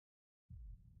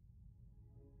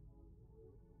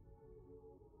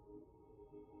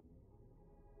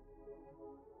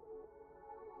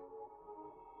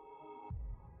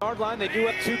Yard line, they do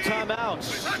have 2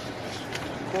 timeouts.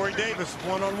 Corey Davis,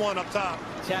 one-on-one up top.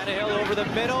 Tannehill over the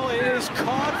middle is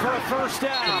caught for a first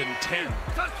down. And 10.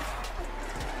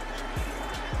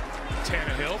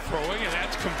 Tannehill throwing, and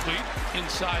that's complete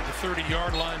inside the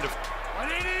 30-yard line.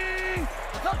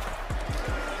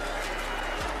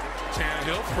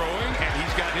 Tannehill throwing, and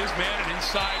he's got his man and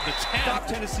inside the 10. Stop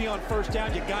Tennessee on first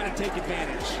down. You got to take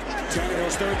advantage.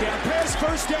 Tannehill's third down pass,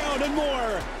 first down, and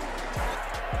more.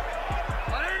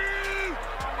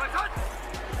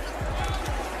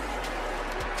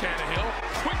 Tannehill,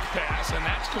 quick pass, and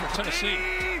that's to Tennessee.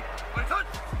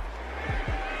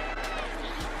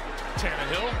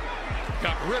 Tannehill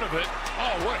got rid of it.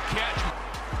 Oh, what a catch.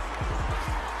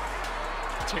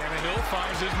 Tannehill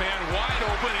finds his man wide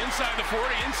open inside the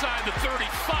 40, inside the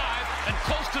 35, and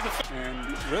close to the...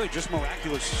 And really just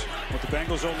miraculous what the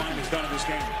Bengals O-line has done in this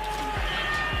game.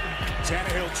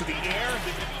 Tannehill to the air.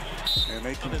 And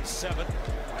they come in 7.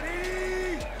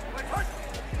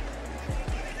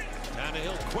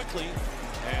 Tannehill quickly,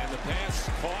 and the pass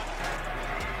caught.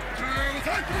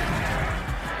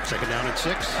 Second down and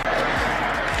 6.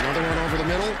 Another one over the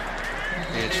middle.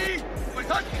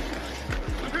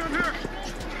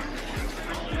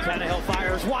 Tannehill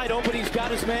fires wide open. He's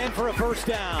got his man for a first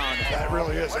down. That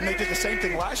really is. And they did the same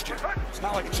thing last year. It's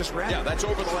not like it's just random. Yeah, that's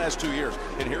over the last 2 years.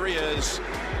 And here he is,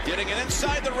 getting it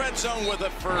inside the red zone with a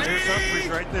first. Here's Humphries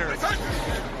right there.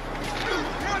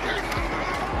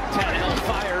 Tannehill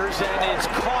fires, and it's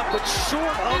caught, but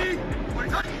short of.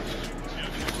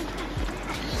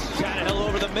 Tannehill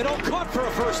over the middle, caught for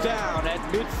a first down at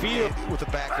midfield. With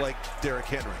a back like Derrick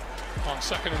Henry. On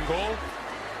second and goal,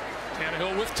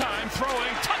 Tannehill with time,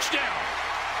 throwing, touchdown!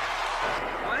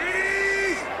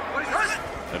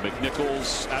 And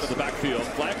McNichols out of the backfield.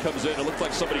 Flag comes in. It looks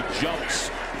like somebody jumps.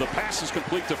 The pass is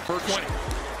complete to Firkser.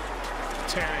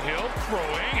 Tannehill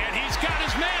throwing, and he's got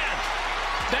his man.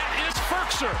 That is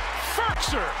Firkser.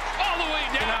 Firkser all the way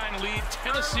down. 9 lead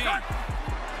Tennessee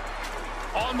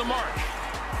on the march.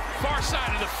 Far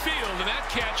side of the field, and that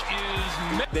catch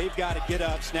is... They've got to get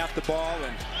up, snap the ball,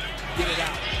 and get it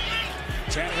out.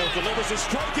 Tannehill delivers a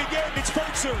strike again. It's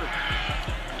Firkser.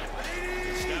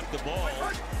 Snap the ball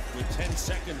with 10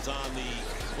 seconds on the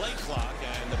play clock,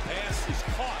 and the pass is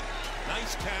caught.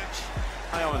 Nice catch.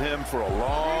 Eye on him for a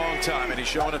long time, and he's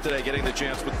showing it today, getting the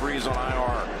chance with Breeze on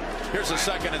IR. Here's a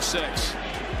 2nd and 6.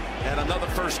 And another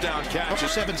first down catch.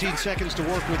 17 seconds to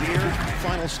work with here.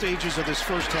 Final stages of this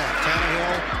first half.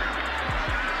 Tannehill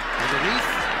underneath.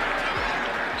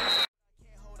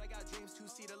 I got dreams to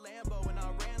see the Lambo, and I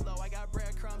ran low. I got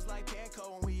breadcrumbs like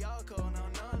Panko, and we all go. No.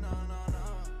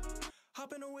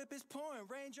 Hop in the whip, it's pouring.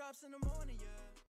 Raindrops in the morning, yeah.